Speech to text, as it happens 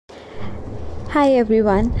Hi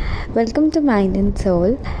everyone, welcome to Mind and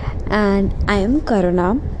Soul, and I am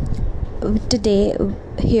Karuna. Today,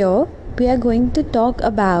 here we are going to talk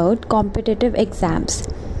about competitive exams,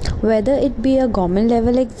 whether it be a government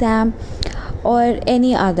level exam or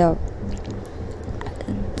any other.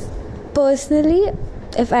 Personally,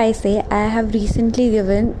 if I say I have recently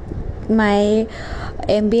given my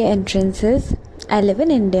MBA entrances, I live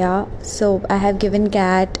in India, so I have given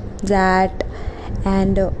GAT, ZAT,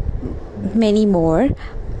 and many more,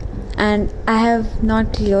 and I have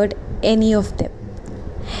not cleared any of them.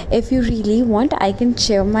 If you really want, I can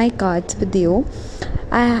share my cards with you.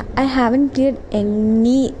 I haven't cleared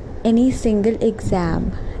any single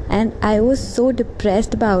exam, and I was so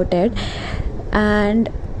depressed about it, and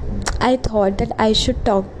I thought that I should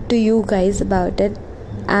talk to you guys about it,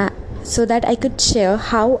 so that I could share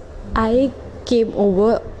how I came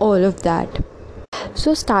over all of that.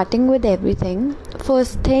 So, starting with everything,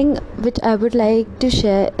 first thing which I would like to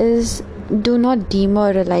share is do not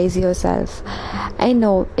demoralize yourself. I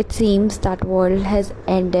know it seems that world has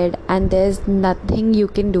ended and there's nothing you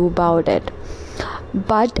can do about it.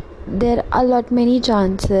 But there are a lot many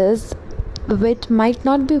chances which might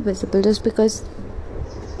not be visible just because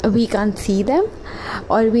we can't see them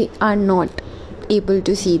or we are not able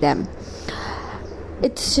to see them.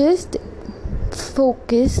 It's just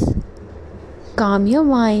focus, calm your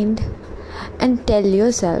mind, and tell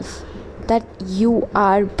yourself that you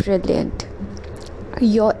are brilliant.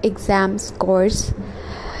 Your exam scores,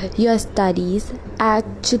 your studies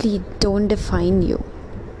actually don't define you.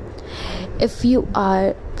 If you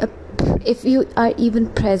are if you are even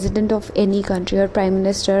president of any country or prime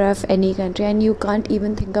minister of any country and you can't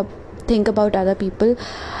even think about other people,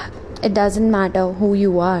 it doesn't matter who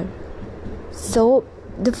you are. So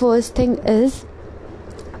the first thing is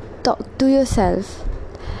talk to yourself,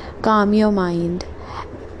 calm your mind,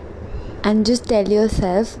 and just tell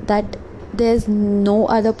yourself that there's no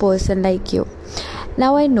other person like you.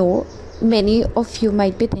 Now I know many of you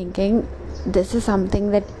might be thinking this is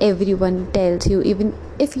something that everyone tells you. Even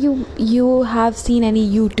if you have seen any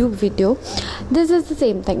YouTube video, this is the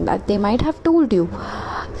same thing that they might have told you.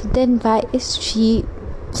 Then why is she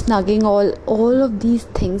snugging all of these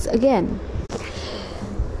things again?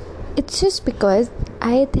 It's just because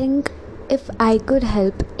I think if I could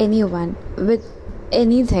help anyone with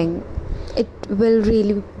anything, it will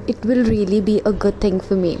really be a good thing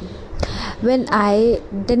for me. When I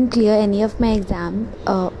didn't clear any of my exam,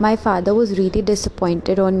 my father was really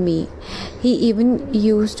disappointed on me. He even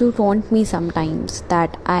used to taunt me sometimes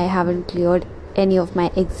that I haven't cleared any of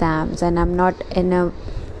my exams and I'm not in a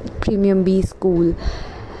premium B school.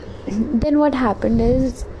 Then what happened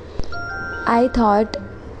is I thought,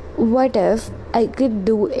 what if I could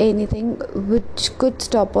do anything which could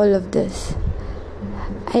stop all of this?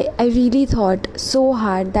 I really thought so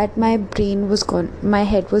hard that my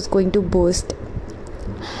head was going to burst.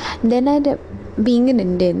 Then being an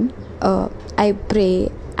Indian, I pray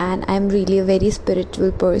and I'm really a very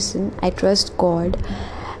spiritual person. I trust God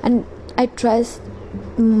and I trust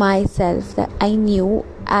myself that I knew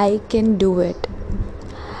I can do it.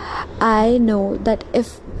 I know that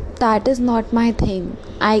if that is not my thing,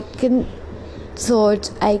 I can search,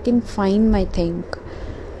 I can find my thing.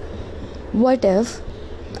 What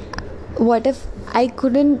if I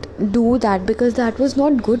couldn't do that because that was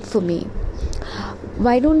not good for me?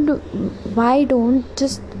 Why don't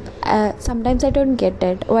just sometimes I don't get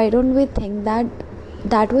it. Why don't we think that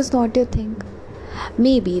that was not your thing?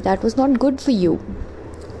 Maybe that was not good for you.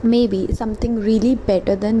 Maybe something really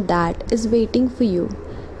better than that is waiting for you.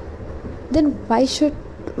 Then why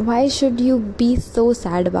should you be so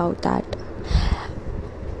sad about that?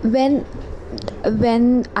 When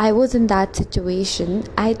I was in that situation,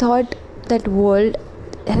 I thought that world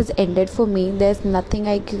has ended for me. There's nothing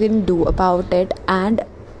I can do about it, and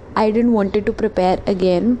I didn't wanted to prepare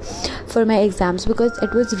again for my exams because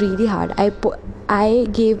it was really hard. I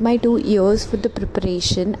gave my 2 years for the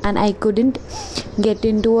preparation and I couldn't get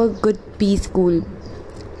into a good B school.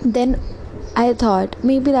 Then I thought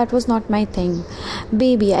maybe that was not my thing.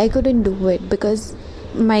 Maybe I couldn't do it because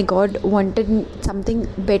my God wanted something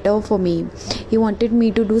better for me. He wanted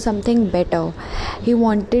me to do something better. He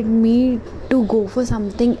wanted me to go for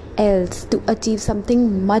something else, to achieve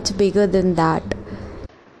something much bigger than that.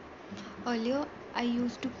 Earlier, I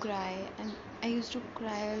used to cry, and I used to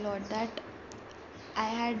cry a lot that I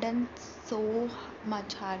had done so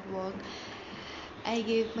much hard work. I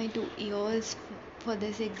gave my 2 years for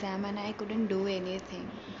this exam and I couldn't do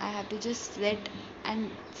anything. I had to just sit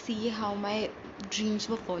and see how my dreams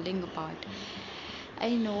were falling apart. I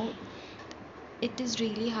know it is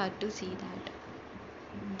really hard to see that,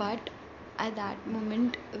 but at that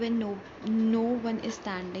moment when no one is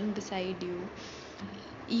standing beside you,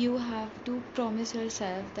 you have to promise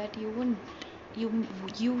yourself that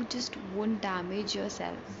you just won't damage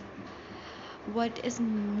yourself. What is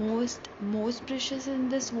most precious in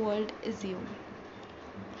this world is you.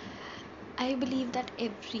 I believe that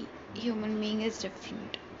every human being is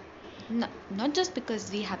different. Not just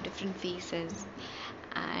because we have different faces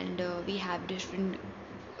and we have different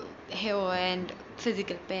hair and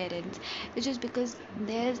physical parents. It's just because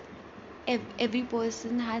every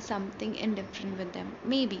person has something indifferent with them.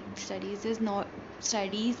 Maybe studies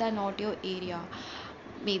are not your area.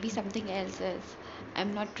 Maybe something else is.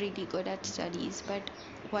 I'm not really good at studies, but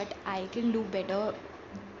what I can do better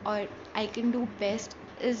or I can do best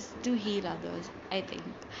is to heal others, I think.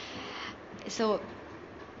 So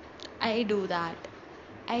I do that.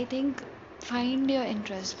 I think find your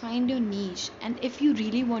interest, find your niche, and if you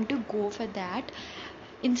really want to go for that,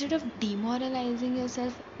 instead of demoralizing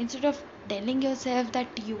yourself, instead of telling yourself that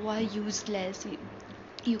you are useless,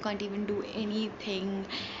 you can't even do anything,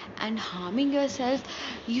 and harming yourself,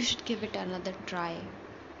 you should give it another try.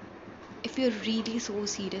 If you're really so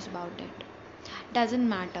serious about it, doesn't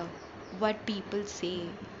matter what people say,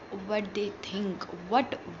 what they think,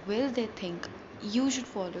 what will they think. You should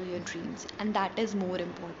follow your dreams, and that is more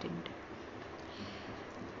important.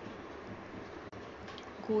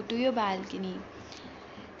 Go to your balcony,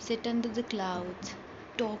 sit under the clouds,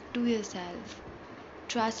 talk to yourself,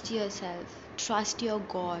 trust your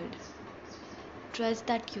God, trust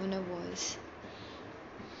that universe.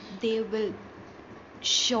 They will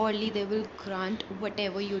surely they will grant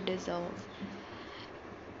whatever you deserve.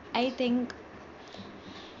 I think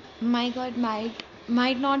my God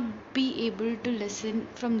might not be able to listen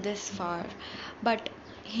from this far, but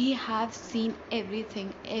he have seen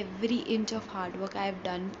everything, every inch of hard work I have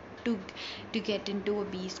done to get into a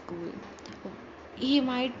B school. He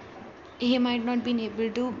might he might not been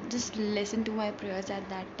able to just listen to my prayers at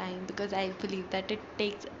that time, because I believe that it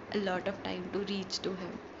takes a lot of time to reach to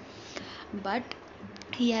him. But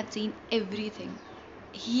he has seen everything.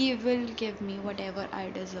 He will give me whatever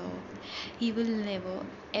I deserve. He will never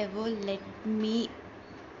ever let me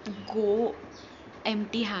go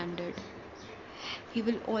empty handed. He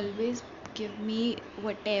will always give me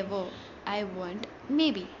whatever I want.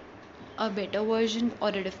 Maybe a better version or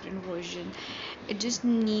a different version. It just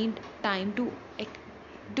need time to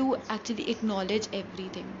actually acknowledge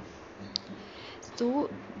everything. So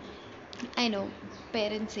I know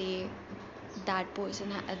parents say that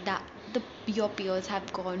that your peers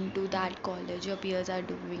have gone to that college, your peers are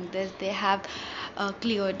doing this, they have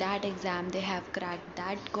cleared that exam, they have cracked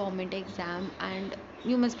that government exam, and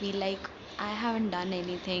you must be like, I haven't done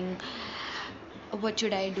anything. What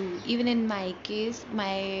should I do? Even in my case,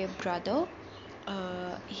 my brother,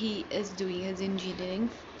 he is doing his engineering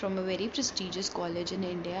from a very prestigious college in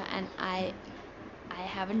India, and I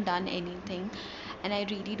haven't done anything, and I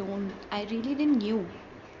really didn't knew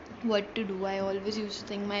what to do. I always used to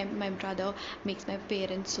think my brother makes my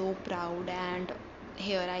parents so proud, and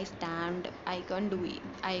here I stand, I can't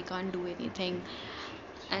do anything.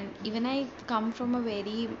 And even I come from a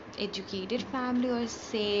very educated family, or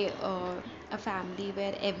say a family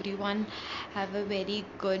where everyone have a very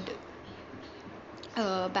good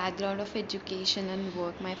background of education and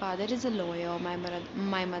work. My father is a lawyer,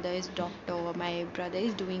 my mother is doctor, my brother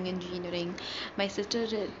is doing engineering, my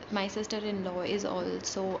sister-in-law is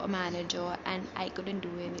also a manager, and I couldn't do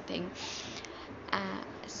anything.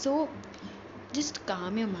 So just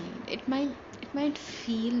calm your mind. It might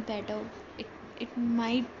feel better. It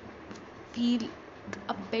might feel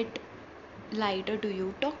a bit lighter to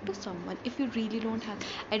you. Talk to someone. If you really don't have,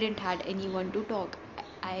 I didn't had anyone to talk.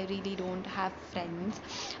 I really don't have friends.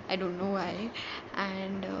 I don't know why.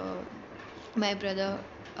 And my brother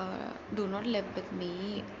do not live with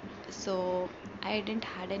me, so I didn't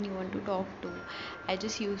had anyone to talk to. I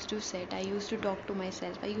just used to sit, I used to talk to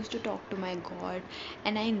myself, I used to talk to my God,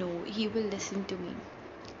 and I know he will listen to me.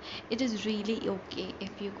 It is really okay if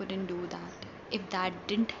you couldn't do that, if that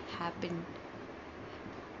didn't happen.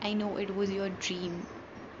 I know it was your dream.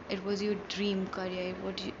 It was your dream career.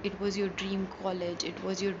 It was your dream college. It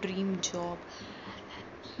was your dream job.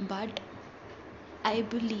 But I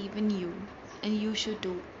believe in you, and you should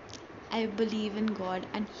too. I believe in God,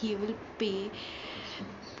 and He will pay.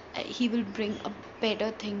 He will bring a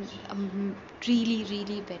better thing, a really,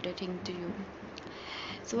 really better thing to you.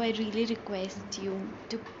 So I really request you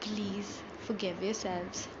to please forgive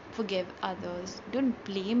yourselves, forgive others. Don't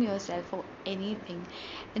blame yourself for anything,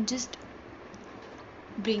 and just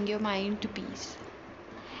bring your mind to peace.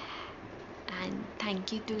 and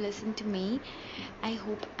thank you to listen to me. I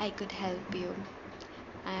hope I could help you.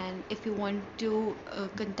 And if you want to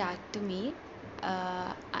contact to me,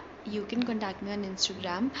 you can contact me on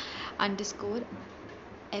Instagram underscore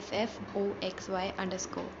FFOXY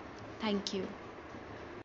underscore. Thank you.